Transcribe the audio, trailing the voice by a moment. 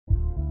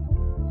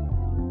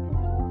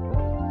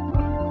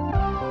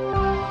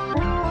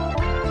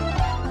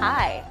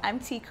Hi, I'm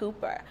T.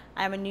 Cooper.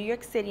 I'm a New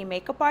York City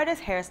makeup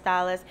artist,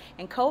 hairstylist,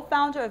 and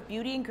co-founder of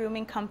beauty and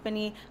grooming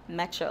company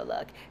Metro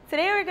Look.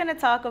 Today we're going to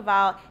talk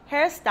about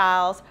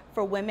hairstyles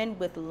for women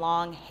with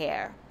long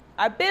hair.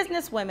 Our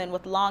business women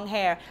with long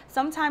hair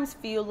sometimes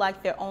feel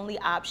like their only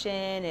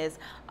option is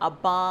a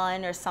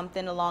bun or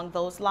something along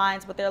those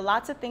lines, but there are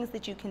lots of things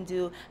that you can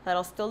do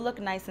that'll still look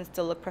nice and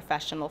still look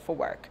professional for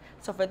work.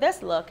 So for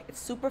this look,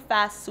 it's super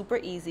fast, super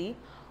easy.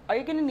 All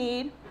you're going to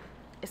need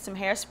is some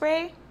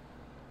hairspray,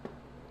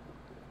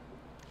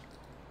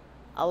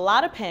 a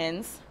lot of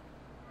pins,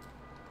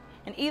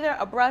 and either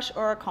a brush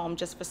or a comb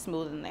just for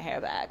smoothing the hair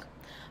back.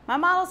 My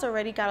model's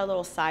already got a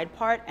little side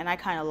part and I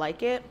kind of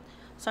like it.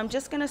 So I'm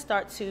just gonna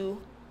start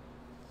to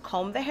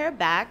comb the hair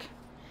back,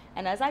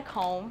 and as I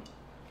comb,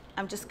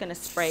 I'm just gonna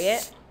spray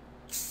it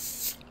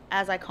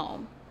as I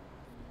comb.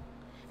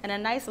 And a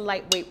nice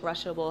lightweight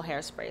brushable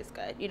hairspray is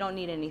good. You don't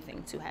need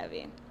anything too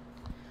heavy.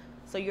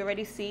 So you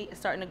already see it's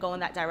starting to go in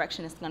that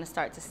direction. It's gonna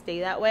start to stay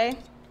that way.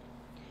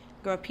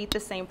 You're gonna repeat the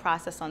same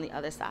process on the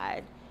other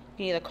side. You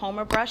can either comb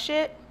or brush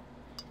it,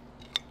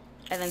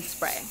 and then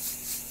spray.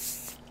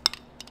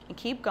 And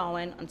keep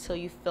going until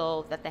you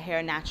feel that the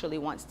hair naturally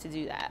wants to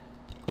do that.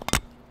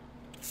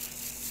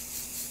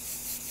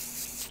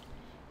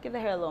 Give the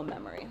hair a little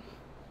memory.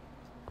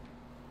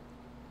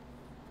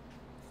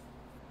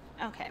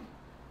 Okay,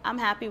 I'm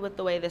happy with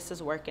the way this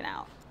is working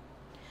out.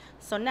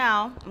 So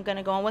now I'm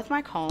gonna go in with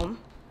my comb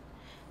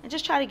and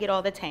just try to get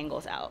all the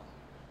tangles out.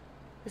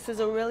 This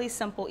is a really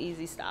simple,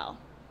 easy style.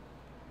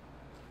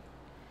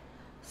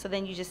 So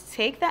then you just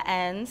take the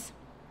ends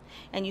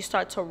and you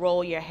start to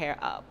roll your hair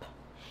up.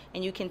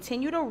 And you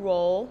continue to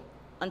roll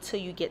until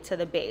you get to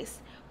the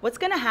base. What's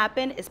gonna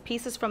happen is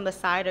pieces from the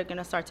side are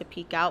gonna start to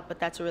peek out, but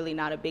that's really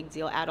not a big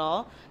deal at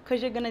all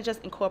because you're gonna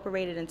just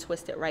incorporate it and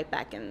twist it right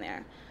back in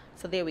there.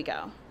 So there we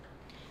go.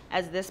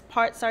 As this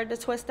part started to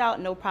twist out,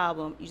 no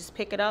problem. You just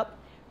pick it up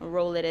and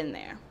roll it in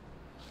there.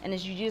 And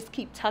as you just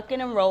keep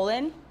tucking and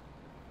rolling,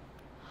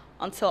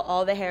 until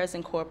all the hair is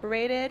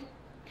incorporated.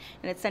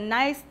 And it's a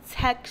nice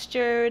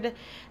textured,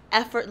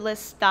 effortless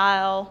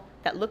style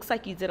that looks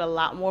like you did a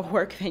lot more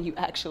work than you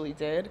actually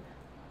did.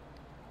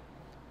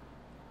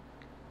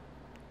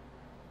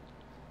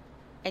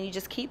 And you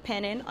just keep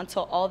pinning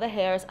until all the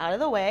hair is out of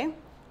the way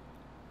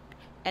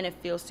and it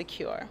feels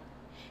secure.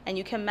 And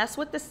you can mess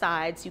with the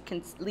sides. You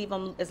can leave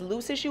them as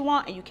loose as you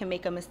want, and you can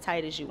make them as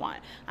tight as you want.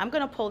 I'm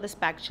gonna pull this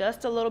back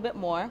just a little bit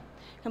more.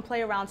 You can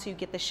play around till you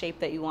get the shape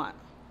that you want.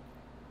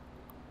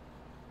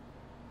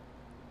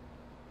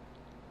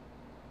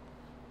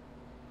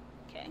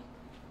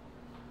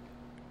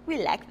 We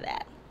like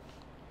that.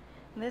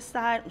 This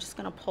side, I'm just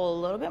gonna pull a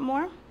little bit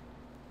more.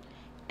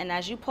 And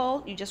as you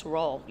pull, you just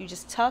roll. You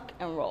just tuck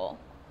and roll.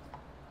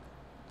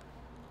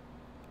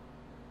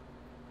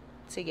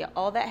 So you get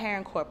all that hair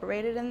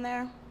incorporated in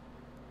there.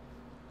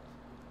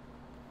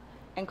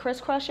 And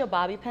crisscross your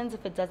bobby pins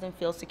if it doesn't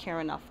feel secure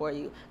enough for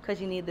you,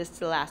 because you need this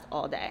to last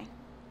all day.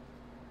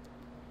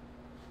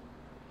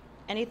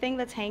 Anything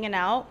that's hanging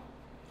out,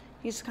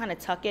 you just kind of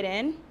tuck it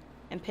in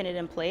and pin it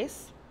in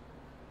place.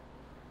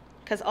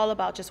 Because it's all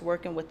about just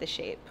working with the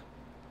shape.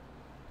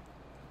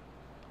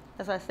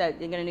 That's what I said,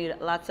 you're gonna need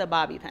lots of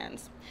bobby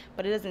pins,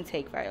 but it doesn't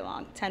take very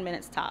long, 10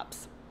 minutes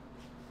tops.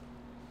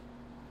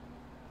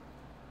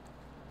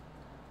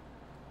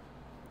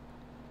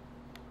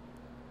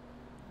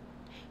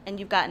 And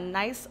you've got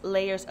nice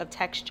layers of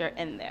texture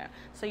in there.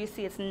 So you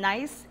see it's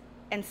nice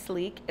and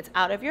sleek, it's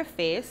out of your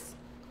face.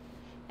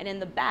 And in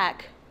the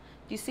back,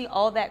 you see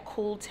all that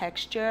cool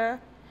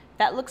texture?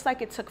 That looks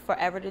like it took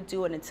forever to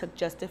do and it took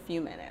just a few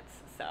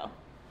minutes. So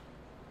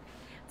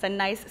it's a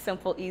nice,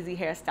 simple, easy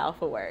hairstyle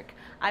for work.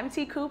 I'm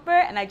T. Cooper,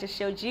 and I just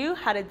showed you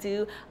how to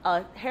do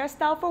a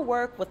hairstyle for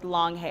work with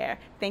long hair.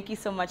 Thank you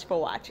so much for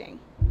watching.